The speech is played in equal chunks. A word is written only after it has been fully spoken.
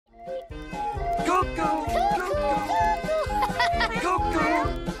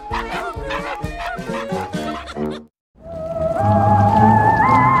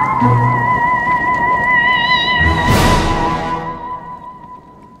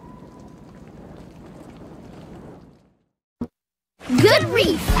Good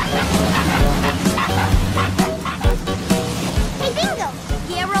Reef. Hey, Bingo.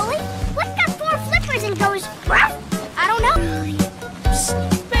 Yeah, Rolly? What's got 4 flippers and goes, ruff? I don't know. Psst,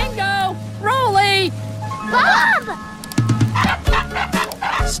 Bingo! Rolly! Bob!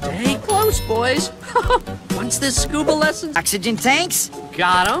 Stay close, boys. Once this scuba lesson... Oxygen tanks?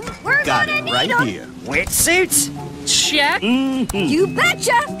 Got 'em. We're Got gonna it need right 'em. here. Wetsuits? Check. You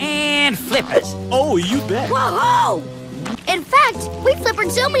betcha. And flippers. Oh, you bet. Whoa! In fact, we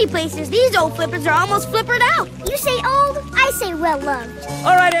flippered so many places, these old flippers are almost flippered out. You say old, I say well-loved.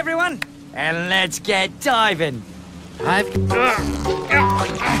 All right, everyone. And let's get diving. I've...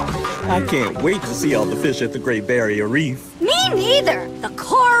 I can't wait to see all the fish at the Great Barrier Reef. Me neither. The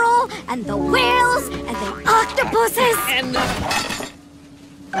coral and the whales and the octopuses. And...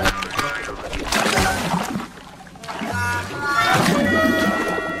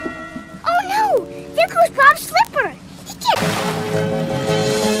 Oh no! There goes Bob's slipper! He can't...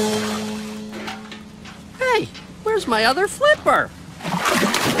 Hey, where's my other flipper?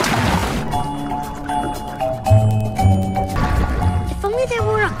 If only there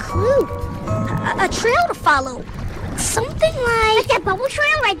were a clue. A trail to follow. Something like that bubble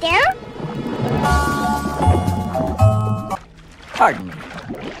trail right there? Pardon me.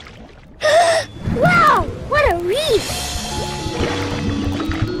 Wow! What a reef!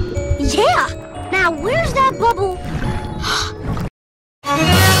 Yeah. Now where's that bubble